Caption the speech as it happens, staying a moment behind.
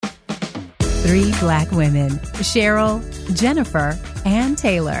Three Black women, Cheryl, Jennifer, and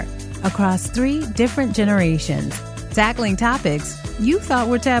Taylor, across three different generations, tackling topics you thought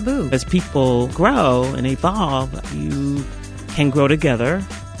were taboo. As people grow and evolve, you can grow together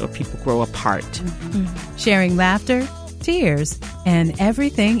or people grow apart. Mm-hmm. Sharing laughter, tears, and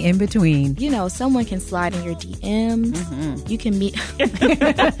everything in between. You know, someone can slide in your DMs. Mm-hmm. You can meet.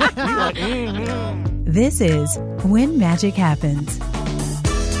 This is When Magic Happens.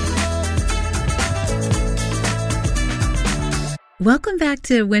 Welcome back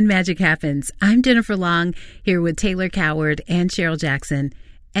to When Magic Happens. I'm Jennifer Long, here with Taylor Coward and Cheryl Jackson.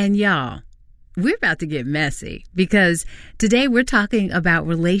 And y'all, we're about to get messy because today we're talking about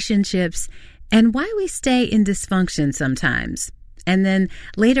relationships and why we stay in dysfunction sometimes. And then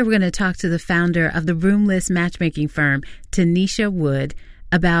later we're going to talk to the founder of the roomless matchmaking firm, Tennesha Wood,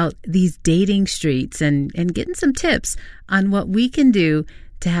 about these dating streets and getting some tips on what we can do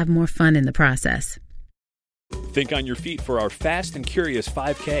to have more fun in the process. Think on your feet for our Fast and Curious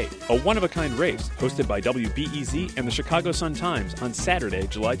 5K, a one-of-a-kind race hosted by WBEZ and the Chicago Sun-Times on Saturday,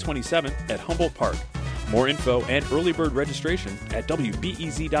 July 27th at Humboldt Park. More info and early bird registration at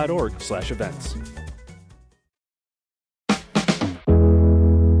wbez.org/events.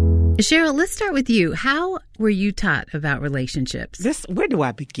 Cheryl, let's start with you. How were you taught about relationships? Where do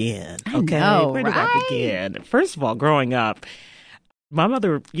I begin? Where do I begin? First of all, growing up, my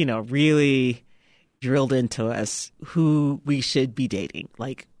mother, really drilled into us who we should be dating,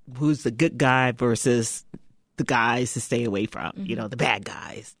 like who's the good guy versus the guys to stay away from, the bad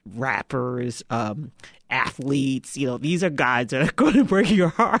guys, rappers, athletes, these are guys that are going to break your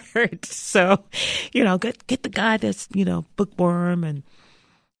heart. So, get the guy that's, bookworm and,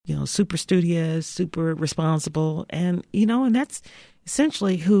 super studious, super responsible. And, and that's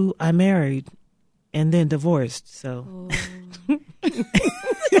essentially who I married and then divorced. So.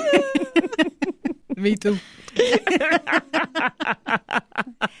 Me too.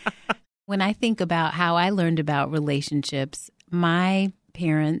 When I think about how I learned about relationships, my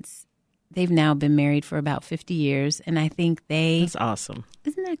parents, they've now been married for about 50 years, and I think That's awesome.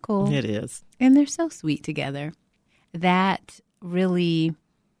 Isn't that cool? It is. And they're so sweet together. That really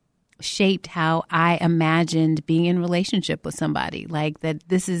shaped how I imagined being in a relationship with somebody, like that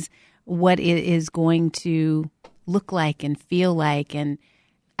this is what it is going to look like and feel like, and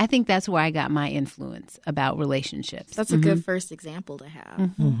I think that's where I got my influence about relationships. That's a good first example to have.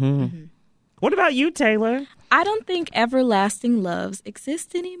 Mm-hmm. Mm-hmm. What about you, Taylor? I don't think everlasting loves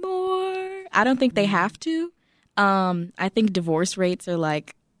exist anymore. I don't think they have to. I think divorce rates are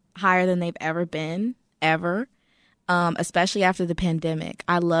higher than they've ever been, ever, especially after the pandemic.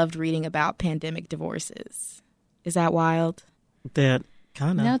 I loved reading about pandemic divorces. Is that wild? That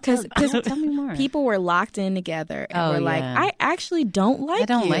kind of. No, because tell me more. People were locked in together and were like, I actually don't like you. I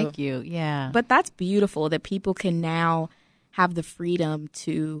don't like you, yeah. But that's beautiful that people can now have the freedom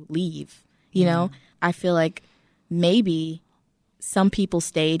to leave. You know, I feel like maybe some people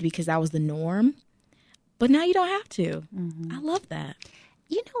stayed because that was the norm, but now you don't have to. Mm-hmm. I love that.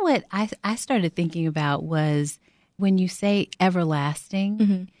 You know what I started thinking about was when you say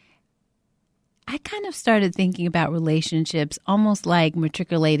everlasting, I kind of started thinking about relationships almost like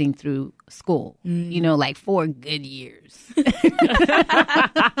matriculating through school, like 4 good years. But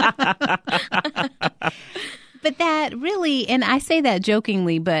that really, and I say that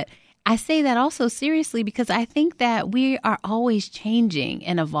jokingly, but I say that also seriously because I think that we are always changing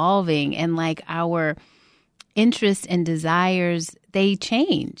and evolving, and our interests and desires, they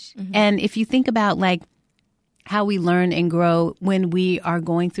change. Mm-hmm. And if you think about how we learn and grow when we are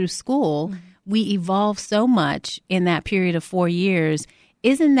going through school, we evolve so much in that period of 4 years.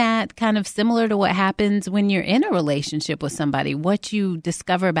 Isn't that kind of similar to what happens when you're in a relationship with somebody? What you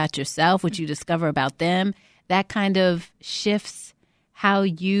discover about yourself, what you discover about them, that kind of shifts how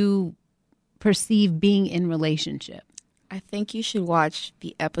you perceive being in relationship. I think you should watch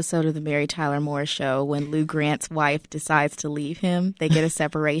the episode of the Mary Tyler Moore Show when Lou Grant's wife decides to leave him. They get a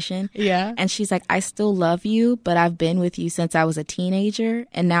separation. Yeah. And she's like, I still love you, but I've been with you since I was a teenager,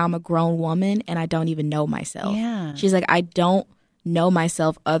 and now I'm a grown woman, and I don't even know myself. Yeah. She's like, I don't know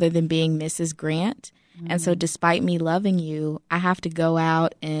myself other than being Mrs. Grant. And so despite me loving you, I have to go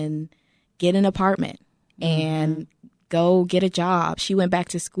out and get an apartment and go get a job. She went back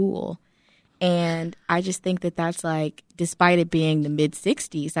to school. And I just think that that's despite it being the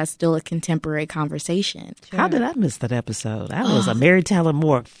mid-'60s, that's still a contemporary conversation. Sure. How did I miss that episode? I was a Mary Tyler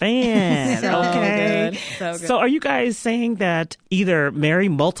Moore fan. Okay. Good. So are you guys saying that either marry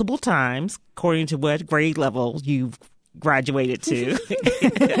multiple times, according to what grade level you've graduated to?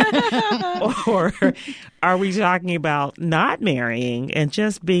 Or are we talking about not marrying and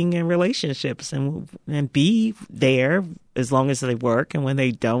just being in relationships and be there as long as they work, and when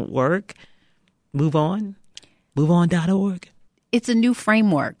they don't work, move on? MoveOn.org. It's a new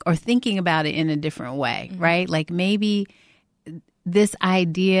framework, or thinking about it in a different way, right? Like maybe this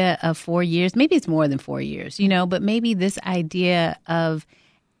idea of 4 years, maybe it's more than 4 years, but maybe this idea of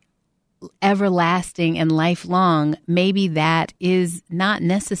everlasting and lifelong, maybe that is not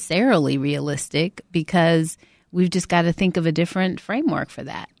necessarily realistic, because we've just got to think of a different framework for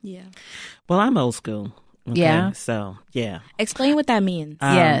that. Yeah. Well, I'm old school. Okay? Yeah. So, yeah. Explain what that means.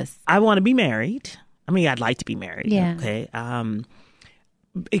 Yes. I want to be married. I mean, I'd like to be married. Yeah. Okay.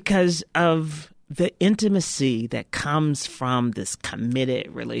 Because of the intimacy that comes from this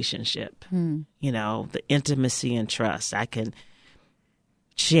committed relationship, the intimacy and trust. I can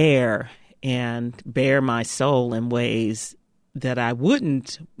share and bare my soul in ways that I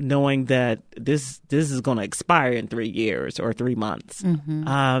wouldn't, knowing that this is going to expire in 3 years or 3 months.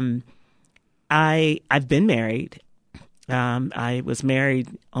 I've been married. I was married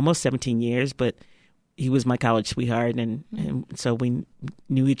almost 17 years, but he was my college sweetheart, and so we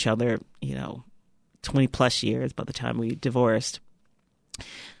knew each other, 20 plus years by the time we divorced.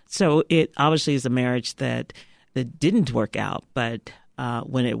 So it obviously is a marriage that didn't work out, but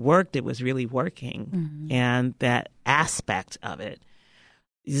when it worked, it was really working. And that aspect of it,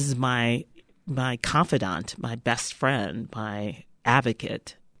 this is my confidant, my best friend, my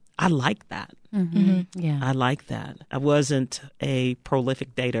advocate. I like that. Yeah. I like that. I wasn't a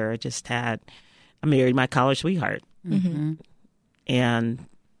prolific dater. I married my college sweetheart. And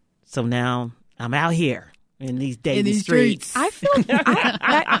so now I'm out here in these dating streets. I feel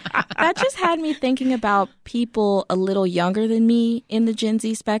that just had me thinking about people a little younger than me in the Gen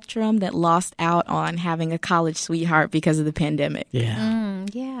Z spectrum that lost out on having a college sweetheart because of the pandemic. Yeah.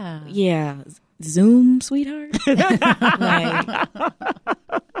 Yeah. Zoom sweetheart.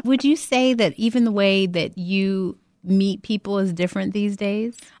 Would you say that even the way that you meet people is different these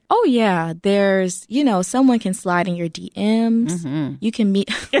days? Oh, yeah. There's, someone can slide in your DMs. You can meet.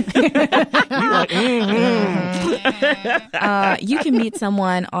 You can meet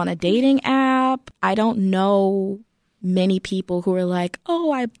someone on a dating app. I don't know many people who are like,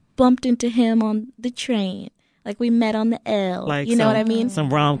 oh, I bumped into him on the train. Like we met on the L. Like you know what I mean?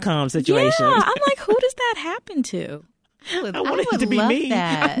 Some rom-com situation. Yeah. I'm like, who does that happen to? I would it to be love me.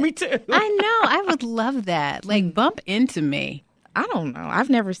 that. Me too. I know. I would love that. Like, bump into me. I don't know. I've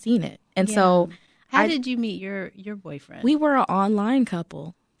never seen it. And so how did you meet your boyfriend? We were an online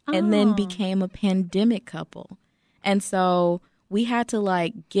couple and then became a pandemic couple. And so we had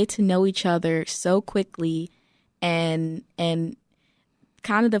to get to know each other so quickly, and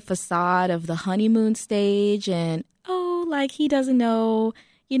kind of the facade of the honeymoon stage, and he doesn't know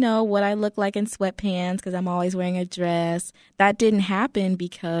what I look like in sweatpants because I'm always wearing a dress. That didn't happen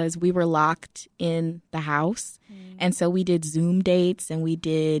because we were locked in the house. And so we did Zoom dates, and we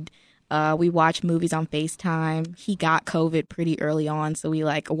watched movies on FaceTime. He got COVID pretty early on, so we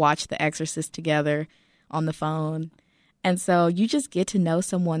watched The Exorcist together on the phone. And so you just get to know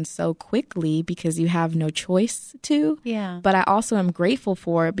someone so quickly because you have no choice to. Yeah. But I also am grateful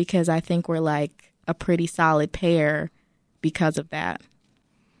for it because I think we're a pretty solid pair because of that.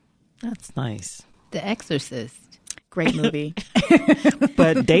 That's nice. The Exorcist. Great movie.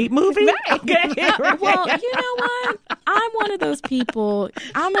 But date movie? Okay. Well, you know what? I'm one of those people.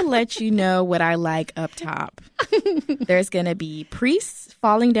 I'm going to let you know what I like up top. There's going to be priests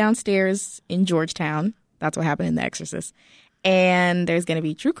falling downstairs in Georgetown. That's what happened in The Exorcist. And there's going to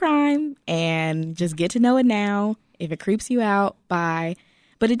be true crime, and just get to know it now. If it creeps you out, bye.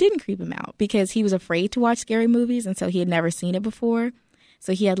 But it didn't creep him out because he was afraid to watch scary movies, and so he had never seen it before.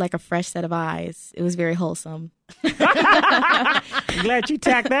 So he had a fresh set of eyes. It was very wholesome. I'm glad you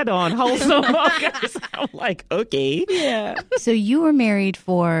tacked that on. Wholesome. I'm like, okay. Yeah. So you were married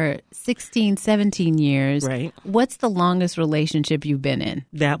for 16, 17 years. Right. What's the longest relationship you've been in?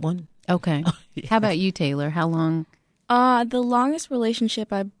 That one. Okay. Yeah. How about you, Taylor? How long? The longest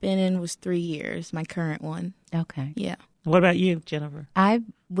relationship I've been in was 3 years, my current one. Okay. Yeah. What about you, Jennifer? I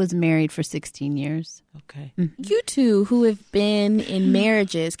was married for 16 years. Okay. You two who have been in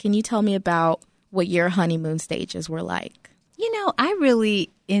marriages, can you tell me about what your honeymoon stages were like? I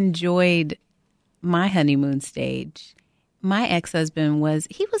really enjoyed my honeymoon stage. My ex-husband was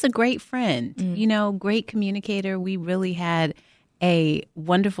a great friend, great communicator. We really had a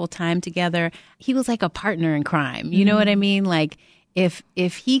wonderful time together. He was like a partner in crime. You know what I mean? If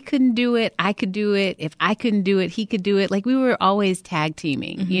he couldn't do it, I could do it. If I couldn't do it, he could do it. We were always tag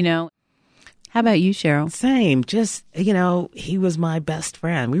teaming, How about you, Cheryl? Same. Just, he was my best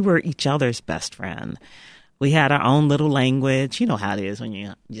friend. We were each other's best friend. We had our own little language. You know how it is when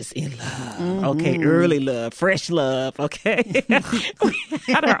you're just in love. Okay, early love, fresh love. Okay. We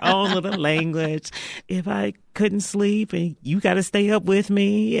had our own little language. If I couldn't sleep, and you got to stay up with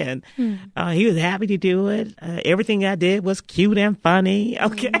me. And he was happy to do it. Everything I did was cute and funny.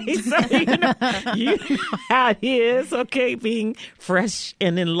 Okay. So, you know how it is. Okay. Being fresh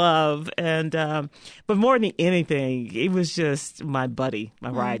and in love. And, but more than anything, it was just my buddy,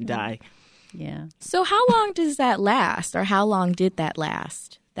 my ride and die. Yeah. So how long does that last, or how long did that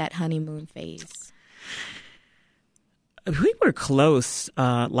last, that honeymoon phase? We were close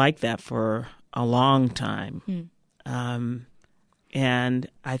like that for a long time. And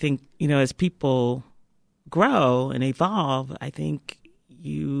I think, as people grow and evolve, I think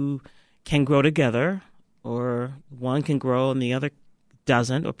you can grow together, or one can grow and the other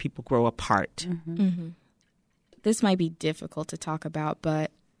doesn't, or people grow apart. This might be difficult to talk about,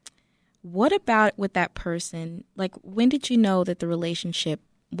 but what about with that person? Like, when did you know that the relationship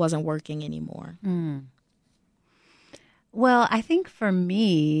wasn't working anymore? Well, I think for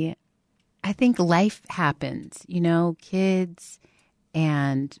me, life happens, kids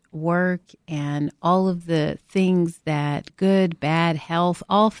and work and all of the things that good, bad, health,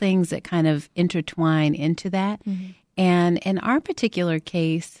 all things that kind of intertwine into that. And in our particular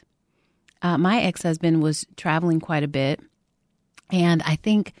case, my ex-husband was traveling quite a bit. And I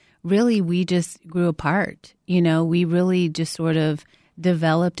think really we just grew apart. We really just sort of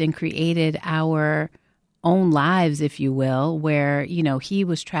developed and created our own lives, if you will, where, he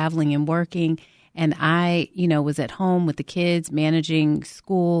was traveling and working, and I, was at home with the kids, managing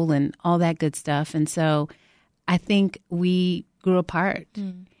school and all that good stuff. And so I think we grew apart.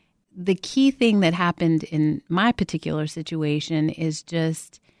 The key thing that happened in my particular situation is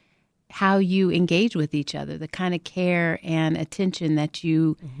just how you engage with each other, the kind of care and attention that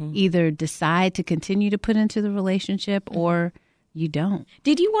you either decide to continue to put into the relationship or you don't.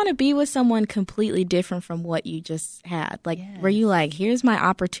 Did you want to be with someone completely different from what you just had? Like, were you like, here's my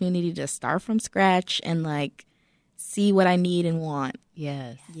opportunity to start from scratch and like see what I need and want?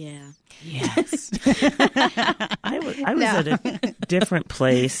 Yes. Yeah. Yes. I was at a different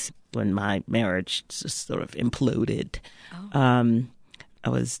place when my marriage just sort of imploded. I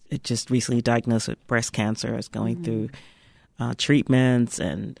was just recently diagnosed with breast cancer. I was going through treatments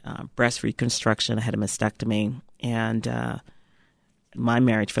and breast reconstruction. I had a mastectomy, and my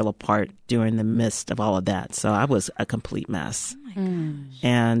marriage fell apart during the midst of all of that. So I was a complete mess. Oh my gosh.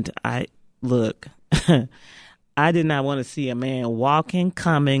 And I did not want to see a man walking,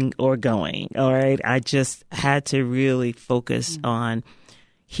 coming, or going. All right. I just had to really focus on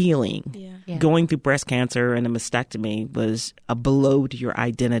healing. Yeah. Going through breast cancer and a mastectomy was a blow to your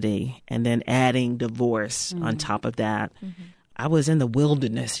identity. And then adding divorce on top of that. I was in the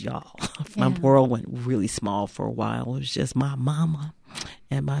wilderness, y'all. My world went really small for a while. It was just my mama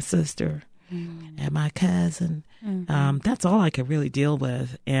and my sister and my cousin. That's all I could really deal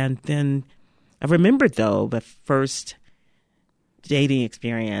with. And then I remembered, though, the first dating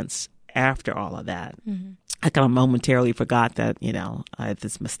experience after all of that. I kind of momentarily forgot that, I had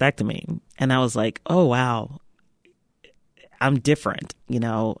this mastectomy. And I was like, oh, wow, I'm different.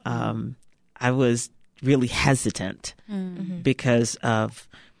 I was really hesitant because of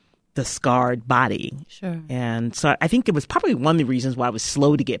the scarred body. Sure. And so I think it was probably one of the reasons why I was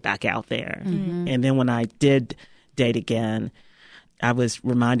slow to get back out there. And then when I did date again, I was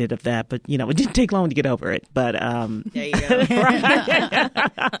reminded of that, but it didn't take long to get over it. But there you go.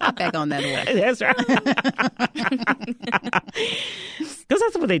 I'm back on that one. That's right. Because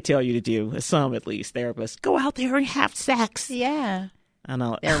that's what they tell you to do. Some, at least, therapists, go out there and have sex. Yeah, I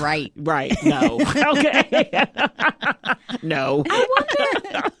know they're right. Right? No. Okay. No.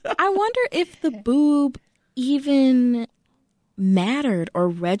 I wonder if the boob even mattered or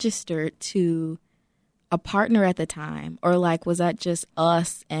registered to a partner at the time, or like, was that just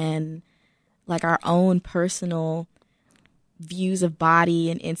us and like our own personal views of body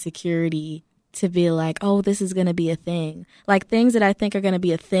and insecurity to be like, oh, this is going to be a thing. Like, things that I think are going to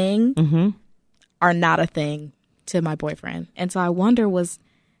be a thing are not a thing to my boyfriend. And so I wonder, was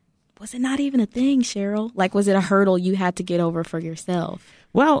it not even a thing, Cheryl? Like, was it a hurdle you had to get over for yourself?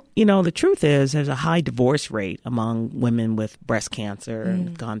 Well, the truth is there's a high divorce rate among women with breast cancer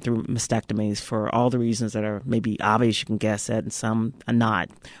and gone through mastectomies for all the reasons that are maybe obvious, you can guess at, and some are not.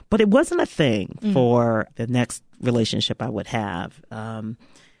 But it wasn't a thing for the next relationship I would have.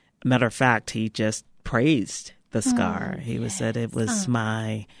 Matter of fact, he just praised the scar. He said it was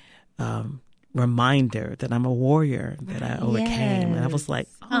my reminder that I'm a warrior, that I overcame. And I was like,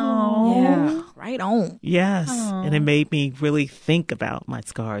 oh, Yeah, right on. yes. And it made me really think about my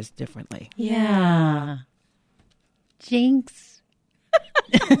scars differently. Yeah. Jinx.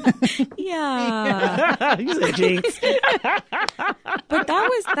 Yeah. You said jinx. But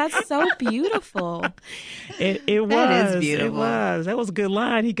that's so beautiful. It That was. is beautiful. It was. That was a good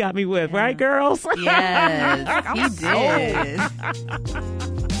line he got me with, right, girls? Yes, he did.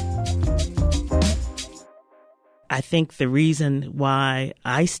 I think the reason why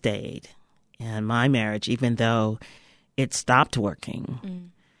I stayed in my marriage, even though it stopped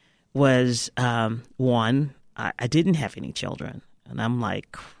working, was one, I didn't have any children. And I'm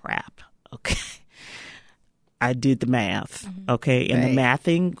like, crap. Okay. I did the math. Okay. And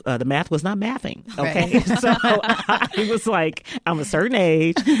the math was not mathing. Okay. Right. So I was like, I'm a certain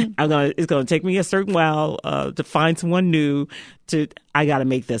age. It's going to take me a certain while to find someone new. I got to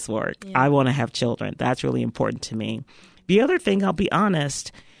make this work. Yeah. I want to have children. That's really important to me. The other thing, I'll be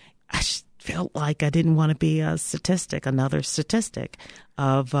honest, I felt like I didn't want to be another statistic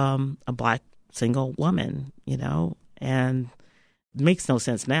of a Black single woman, and it makes no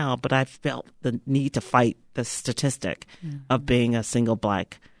sense now, but I felt the need to fight the statistic of being a single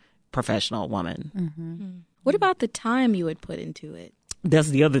Black professional woman. What about the time you would put into it? That's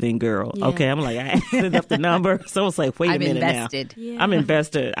the other thing, girl. Yeah. Okay, I'm like, I added up the number, so it's like, wait a minute invested. Now. Yeah. I'm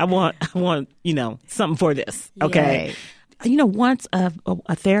invested. I want, something for this. Okay. Yeah. Once a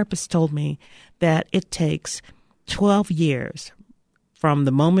therapist told me that it takes 12 years from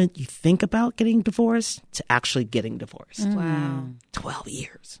the moment you think about getting divorced to actually getting divorced. Wow. 12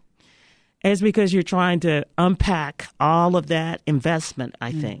 years. And it's because you're trying to unpack all of that investment,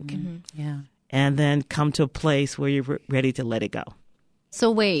 I think. Yeah. And then come to a place where you're ready to let it go. So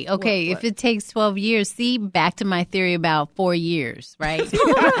wait, okay, if it takes 12 years, see, back to my theory about 4 years, right? Cut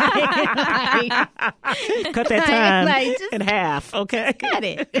that time in half, okay? Cut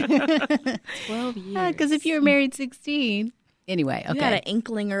it. 12 years. Because if you were married 16, anyway, okay. You had an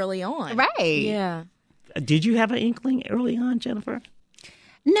inkling early on. Right. Yeah. Did you have an inkling early on, Jennifer?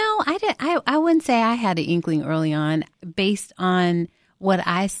 No, I didn't. I wouldn't say I had an inkling early on based on what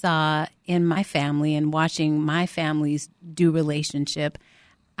I saw in my family and watching my families do relationship.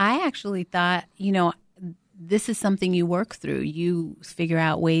 I actually thought, this is something you work through. You figure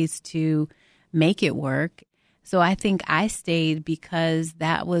out ways to make it work. So I think I stayed because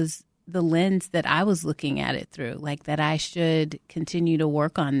that was the lens that I was looking at it through, like that I should continue to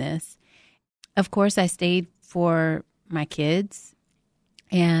work on this. Of course, I stayed for my kids,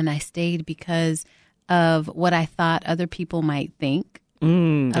 and I stayed because of what I thought other people might think.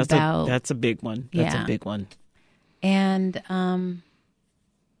 That's a big one. That's a big one. And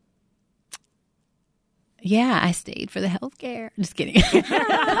I stayed for the health care. Just kidding. You're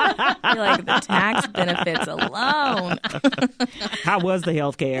like, the tax benefits alone. How was the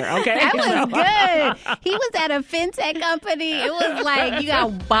health care? Okay. That was good. He was at a fintech company. It was like you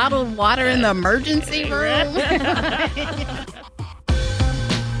got bottled water in the emergency room.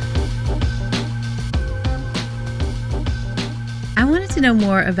 I wanted to know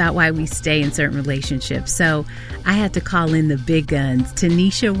more about why we stay in certain relationships, so I had to call in the big guns,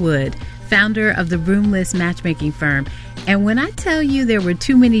 Tennesha Wood, founder of the Roomless matchmaking firm. And when I tell you there were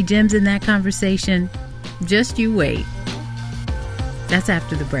too many gems in that conversation, just you wait. That's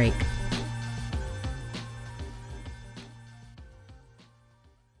after the break.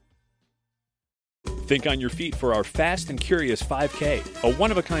 Think on your feet for our Fast and Curious 5K, a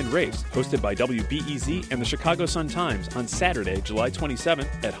one-of-a-kind race hosted by WBEZ and the Chicago Sun-Times on Saturday, July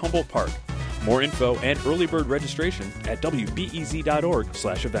 27th at Humboldt Park. More info and early bird registration at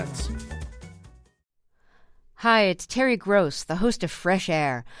wbez.org/events. Hi, it's Terry Gross, the host of Fresh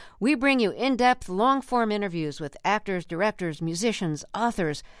Air. We bring you in-depth, long-form interviews with actors, directors, musicians,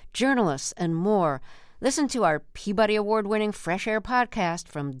 authors, journalists, and more. Listen to our Peabody Award-winning Fresh Air podcast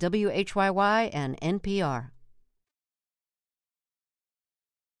from WHYY and NPR.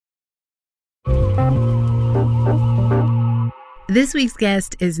 This week's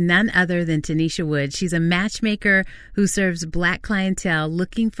guest is none other than Tennesha Wood. She's a matchmaker who serves Black clientele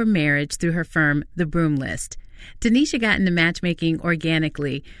looking for marriage through her firm, The Broom List. Tennesha got into matchmaking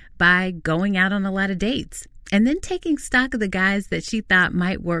organically by going out on a lot of dates and then taking stock of the guys that she thought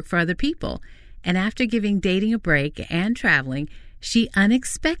might work for other people. And after giving dating a break and traveling, she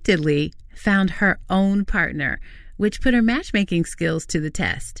unexpectedly found her own partner, which put her matchmaking skills to the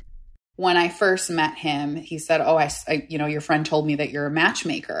test. when I first met him, he said, oh, your friend told me that you're a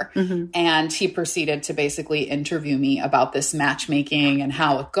matchmaker. And he proceeded to basically interview me about this matchmaking and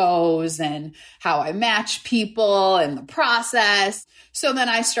how it goes and how I match people and the process. So then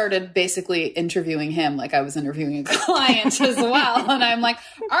I started basically interviewing him like I was interviewing a client as well. And I'm like,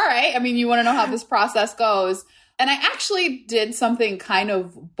 all right, I mean, you want to know how this process goes? And I actually did something kind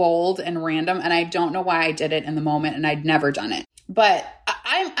of bold and random, and I don't know why I did it in the moment, and I'd never done it. But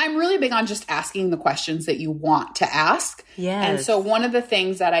I'm really big on just asking the questions that you want to ask. Yes. And so one of the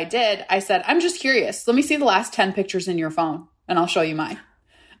things that I did, I said, I'm just curious. Let me see the last 10 pictures in your phone, and I'll show you mine.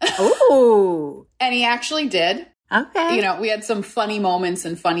 Ooh. And he actually did. Okay. You know, we had some funny moments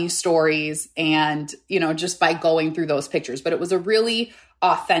and funny stories and, just by going through those pictures. But it was a really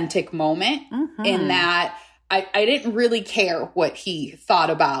authentic moment in that I didn't really care what he thought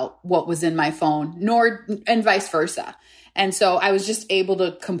about what was in my phone, and vice versa. And so I was just able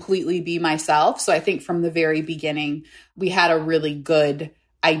to completely be myself. So I think from the very beginning, we had a really good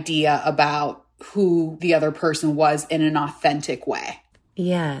idea about who the other person was in an authentic way.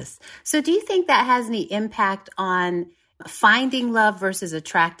 Yes. So do you think that has any impact on finding love versus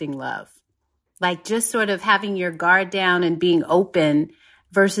attracting love? Like just sort of having your guard down and being open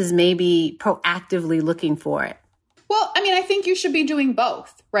versus maybe proactively looking for it? Well, I mean, I think you should be doing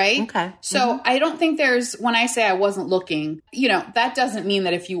both, right? Okay. So I don't think when I say I wasn't looking, that doesn't mean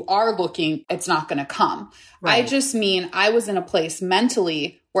that if you are looking, it's not going to come. Right. I just mean I was in a place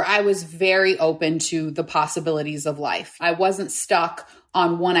mentally where I was very open to the possibilities of life. I wasn't stuck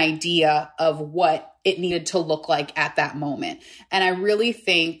on one idea of what it needed to look like at that moment. And I really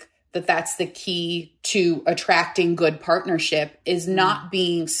think that that's the key to attracting good partnership is not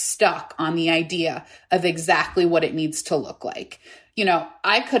being stuck on the idea of exactly what it needs to look like.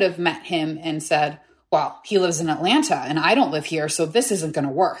 I could have met him and said, well, he lives in Atlanta and I don't live here, so this isn't going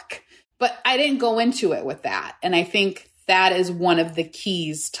to work. But I didn't go into it with that. And I think that is one of the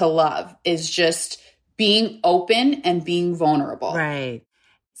keys to love is just being open and being vulnerable. Right.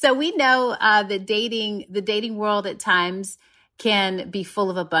 So we know the dating world at times can be full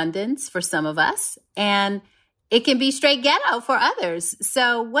of abundance for some of us, and it can be straight ghetto for others.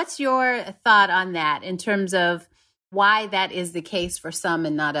 So what's your thought on that in terms of why that is the case for some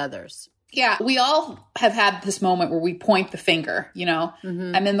and not others? Yeah, we all have had this moment where we point the finger,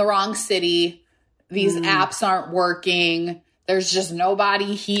 I'm in the wrong city. These apps aren't working. There's just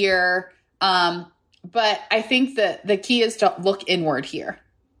nobody here. But I think that the key is to look inward here.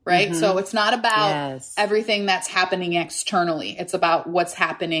 Right. So it's not about everything that's happening externally. It's about what's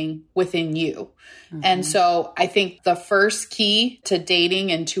happening within you. And so I think the first key to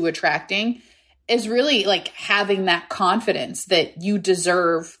dating and to attracting is really like having that confidence that you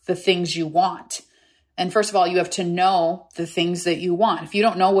deserve the things you want. And first of all, you have to know the things that you want. If you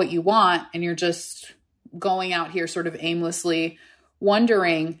don't know what you want and you're just going out here sort of aimlessly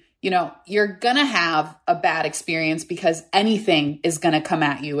wondering, you're going to have a bad experience because anything is going to come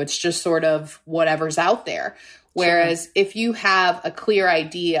at you. It's just sort of whatever's out there. Whereas if you have a clear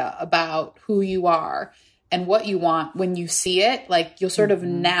idea about who you are and what you want, when you see it, like you'll sort of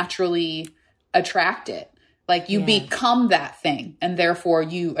naturally attract it. Like you become that thing and therefore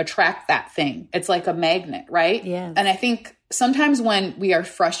you attract that thing. It's like a magnet, right? Yes. And I think sometimes when we are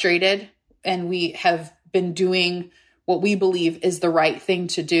frustrated and we have been doing what we believe is the right thing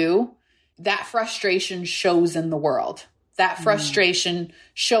to do, that frustration shows in the world. That frustration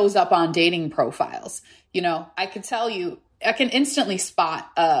shows up on dating profiles. I could tell you, I can instantly spot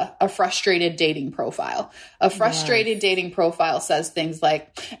a frustrated dating profile. A frustrated dating profile says things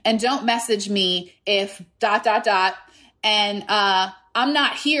like, and don't message me if ... and I'm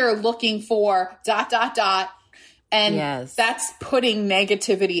not here looking for ... And that's putting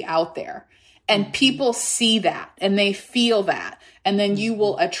negativity out there. And people see that and they feel that. And then you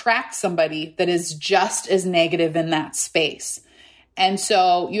will attract somebody that is just as negative in that space. And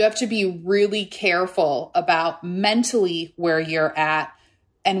so you have to be really careful about mentally where you're at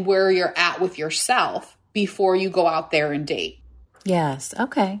and where you're at with yourself before you go out there and date. Yes.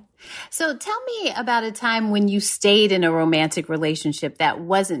 Okay. So tell me about a time when you stayed in a romantic relationship that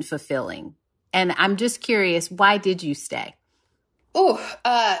wasn't fulfilling. And I'm just curious, why did you stay?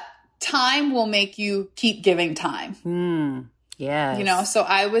 Time will make you keep giving time. Yes. So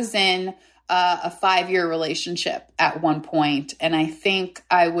I was in a 5-year relationship at one point, and I think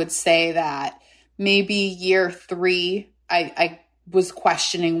I would say that maybe year 3, I was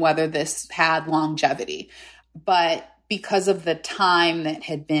questioning whether this had longevity. But because of the time that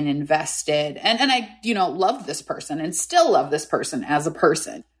had been invested, and I, loved this person and still love this person as a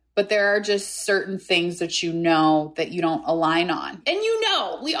person. but there are just certain things that you know that you don't align on. And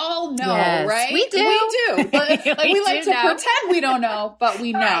we all know, Yes, right? we do. We do. But we like to know. pretend we don't know, but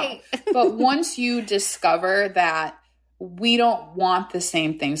we know. Right. But once you discover that we don't want the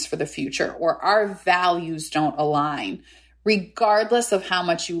same things for the future, or our values don't align, regardless of how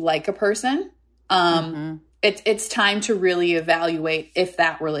much you like a person, it's time to really evaluate if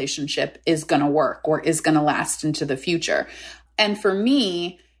that relationship is going to work or is going to last into the future. And for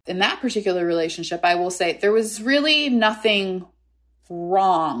me, in that particular relationship, I will say there was really nothing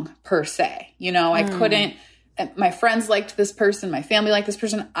wrong per se. I couldn't, my friends liked this person, my family liked this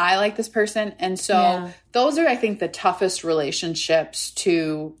person, I like this person. And so those are, I think, the toughest relationships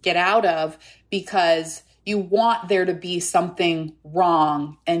to get out of, because you want there to be something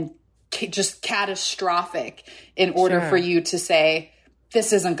wrong and just catastrophic in order for you to say,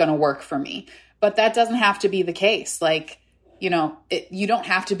 this isn't going to work for me. But that doesn't have to be the case. Like, you don't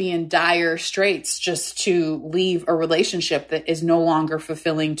have to be in dire straits just to leave a relationship that is no longer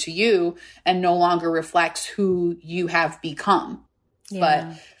fulfilling to you and no longer reflects who you have become. Yeah.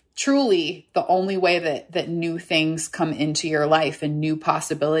 But truly, the only way that new things come into your life and new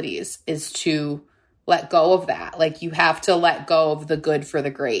possibilities is to let go of that. Like, you have to let go of the good for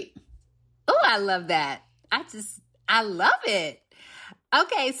the great. Oh, I love that. I love it.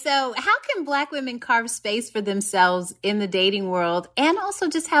 Okay, so how can Black women carve space for themselves in the dating world and also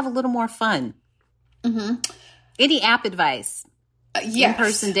just have a little more fun? Any app advice? Yes.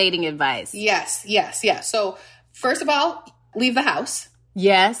 In-person dating advice? Yes. So first of all, leave the house.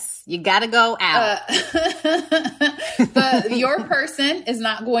 Yes, you got to go out. Your person is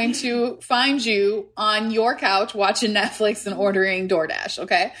not going to find you on your couch watching Netflix and ordering DoorDash,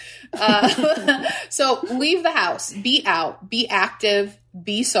 okay? So leave the house, be out, be active,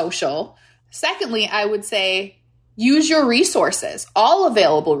 be social. Secondly, I would say use your resources, all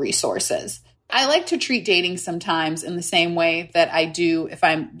available resources. I like to treat dating sometimes in the same way that I do if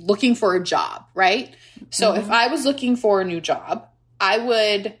I'm looking for a job, right? So if I was looking for a new job, I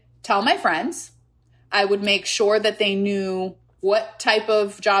would tell my friends. I would make sure that they knew what type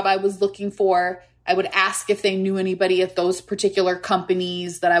of job I was looking for. I would ask if they knew anybody at those particular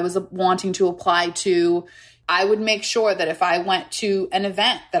companies that I was wanting to apply to. I would make sure that if I went to an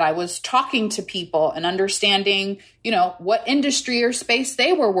event that I was talking to people and understanding, what industry or space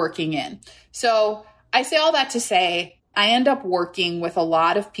they were working in. So I say all that to say, I end up working with a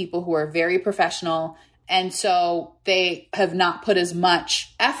lot of people who are very professional. And so they have not put as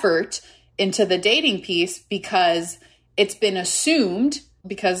much effort into the dating piece because it's been assumed,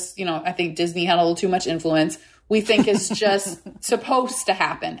 because, I think Disney had a little too much influence, we think it's just supposed to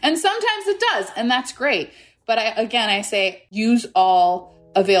happen. And sometimes it does, and that's great. But I say use all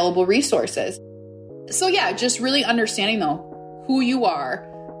available resources. So yeah, just really understanding though who you are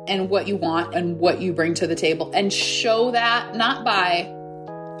and what you want and what you bring to the table, and show that not by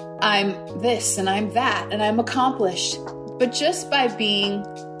I'm this and I'm that and I'm accomplished, but just by being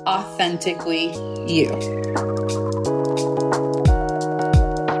authentically you.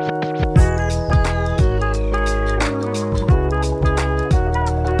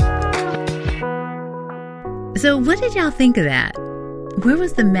 So what did y'all think of that? Where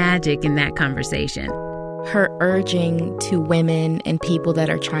was the magic in that conversation? Her urging to women and people that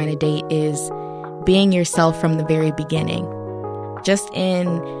are trying to date is being yourself from the very beginning. Just in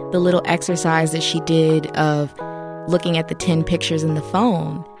the little exercise that she did of looking at the 10 pictures in the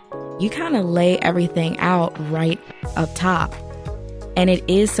phone, you kind of lay everything out right up top. And it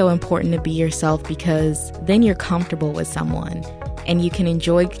is so important to be yourself, because then you're comfortable with someone and you can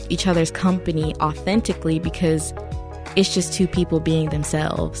enjoy each other's company authentically, because it's just two people being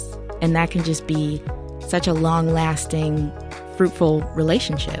themselves. And that can just be such a long-lasting, fruitful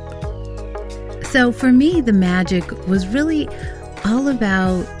relationship. So for me, the magic was really all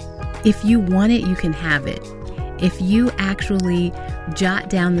about, if you want it, you can have it. If you actually jot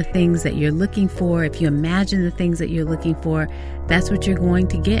down the things that you're looking for, if you imagine the things that you're looking for, that's what you're going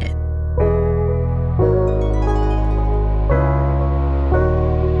to get.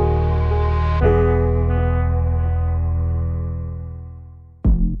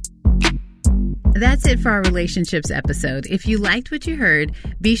 That's it for our relationships episode. If you liked what you heard,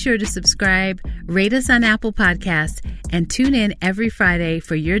 be sure to subscribe, rate us on Apple Podcasts, and tune in every Friday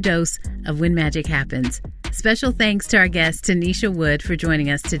for your dose of When Magic Happens. Special thanks to our guest, Tennesha Wood, for joining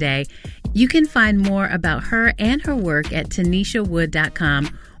us today. You can find more about her and her work at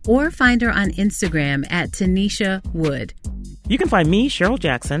TenneshaWood.com, or find her on Instagram at Tennesha Wood. You can find me, Cheryl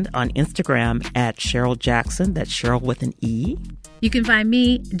Jackson, on Instagram at Cheryl Jackson. That's Cheryl with an E. You can find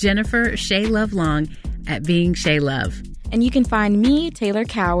me, Jennifer Shea Love Long, at Being Shea Love. And you can find me, Taylor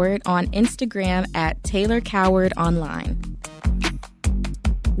Coward, on Instagram at Taylor Coward Online.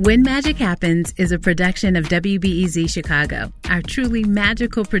 When Magic Happens is a production of WBEZ Chicago. Our truly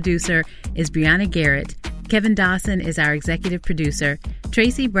magical producer is Brianna Garrett. Kevin Dawson is our executive producer.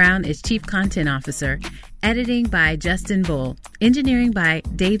 Tracy Brown is chief content officer. Editing by Justin Bull. Engineering by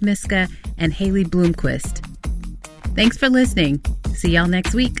Dave Miska and Haley Bloomquist. Thanks for listening. See y'all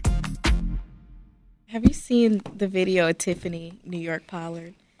next week. Have you seen the video of Tiffany New York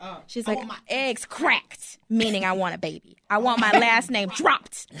Pollard? She's like, my eggs cracked, meaning I want a baby. I want my last name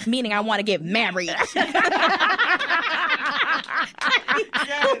dropped, meaning I want to get married. Oh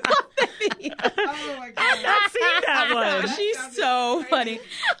my God. I've not seen that one. She's so funny.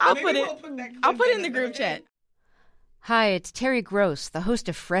 I'll put it in the group chat. Hi, it's Terry Gross, the host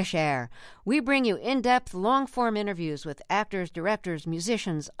of Fresh Air. We bring you in-depth, long-form interviews with actors, directors,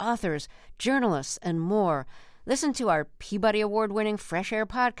 musicians, authors, journalists, and more. Listen to our Peabody Award-winning Fresh Air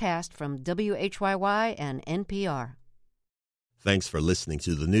podcast from WHYY and NPR. Thanks for listening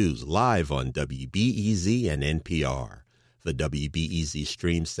to the news live on WBEZ and NPR. The WBEZ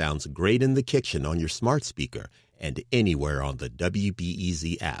stream sounds great in the kitchen on your smart speaker and anywhere on the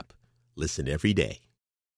WBEZ app. Listen every day.